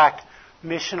high-impact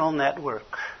missional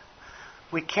network.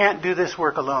 We can't do this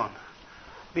work alone.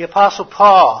 The Apostle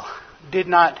Paul did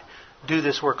not do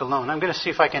this work alone. I'm going to see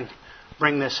if I can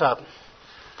bring this up.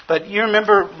 But you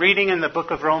remember reading in the book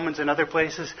of Romans and other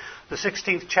places, the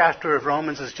 16th chapter of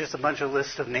Romans is just a bunch of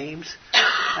lists of names.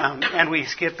 And we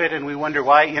skip it and we wonder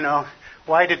why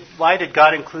did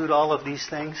God include all of these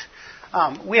things?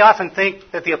 We often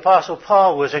think that the Apostle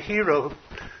Paul was a hero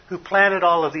who planted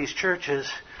all of these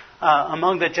churches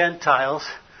among the Gentiles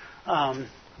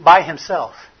by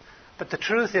himself. But the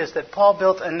truth is that Paul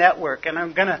built a network, and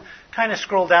I'm going to kind of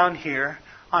scroll down here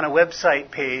on a website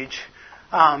page.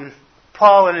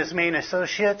 Paul and his main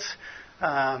associates,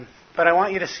 but I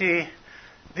want you to see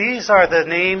these are the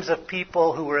names of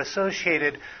people who were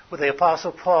associated with the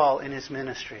Apostle Paul in his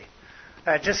ministry.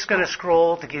 Just going to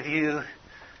scroll to give you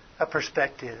a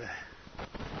perspective.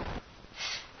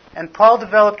 And Paul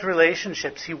developed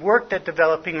relationships. He worked at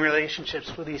developing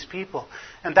relationships with these people.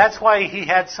 And that's why he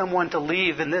had someone to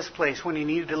leave in this place when he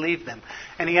needed to leave them.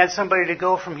 And he had somebody to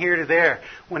go from here to there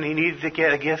when he needed to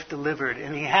get a gift delivered.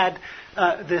 And he had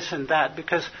this and that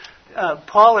because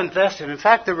Paul invested. In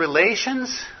fact, the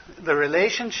relationships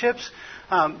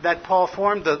that Paul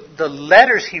formed, the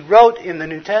letters he wrote in the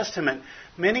New Testament,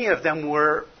 many of them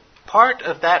were part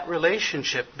of that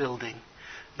relationship building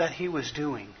that he was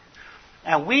doing.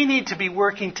 And we need to be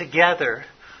working together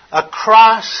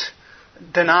across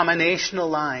denominational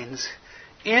lines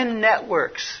in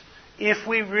networks if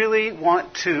we really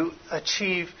want to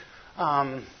achieve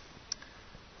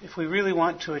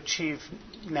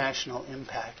national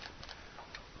impact.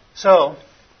 So,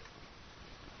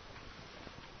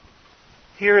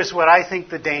 here is what I think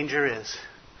the danger is.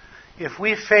 If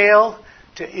we fail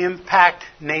to impact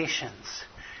nations,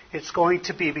 it's going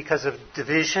to be because of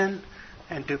division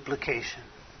and duplication.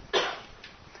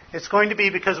 It's going to be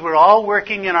because we're all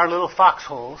working in our little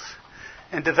foxholes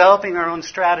and developing our own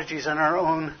strategies and our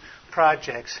own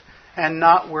projects and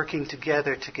not working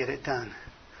together to get it done.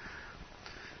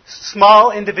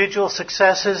 Small individual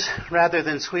successes rather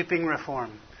than sweeping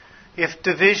reform. If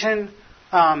division,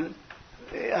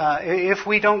 if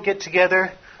we don't get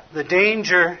together, the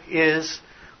danger is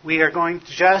we are going to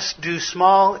just do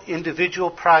small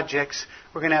individual projects.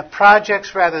 We're going to have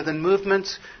projects rather than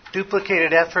movements,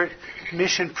 duplicated effort,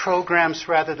 mission programs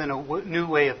rather than a new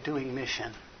way of doing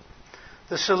mission.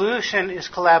 The solution is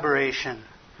collaboration.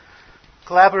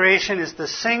 Collaboration is the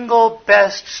single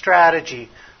best strategy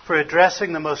for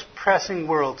addressing the most pressing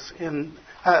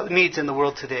needs in the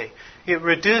world today. It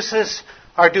reduces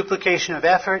our duplication of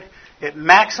effort, it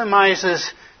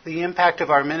maximizes the impact of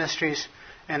our ministries,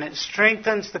 and it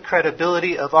strengthens the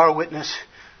credibility of our witness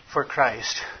for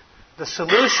Christ. The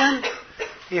solution,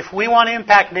 if we want to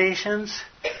impact nations,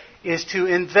 is to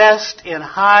invest in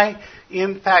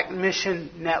high-impact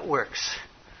mission networks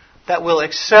that will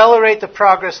accelerate the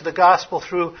progress of the gospel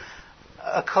through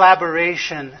a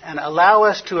collaboration and allow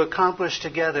us to accomplish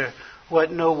together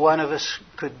what no one of us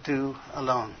could do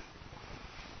alone.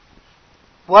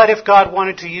 What if God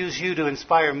wanted to use you to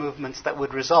inspire movements that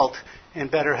would result in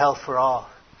better health for all?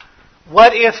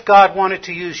 What if God wanted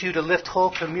to use you to lift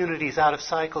whole communities out of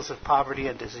cycles of poverty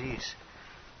and disease?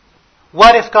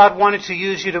 What if God wanted to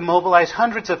use you to mobilize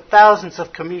hundreds of thousands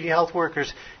of community health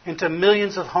workers into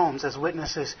millions of homes as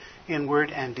witnesses in word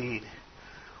and deed?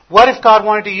 What if God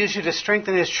wanted to use you to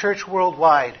strengthen His church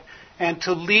worldwide and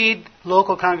to lead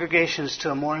local congregations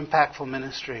to a more impactful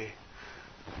ministry?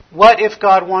 What if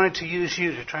God wanted to use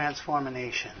you to transform a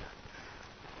nation?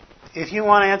 If you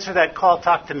want to answer that call,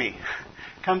 talk to me.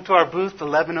 Come to our booth,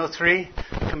 1103,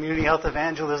 Community Health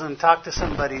Evangelism. Talk to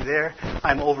somebody there.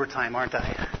 I'm overtime, aren't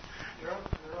I? You're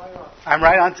right on. I'm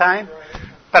right on time?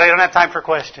 Right. But I don't have time for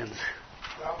questions.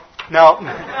 No.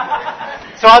 No.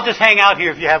 So I'll just hang out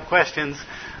here if you have questions.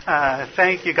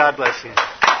 Thank you. God bless you.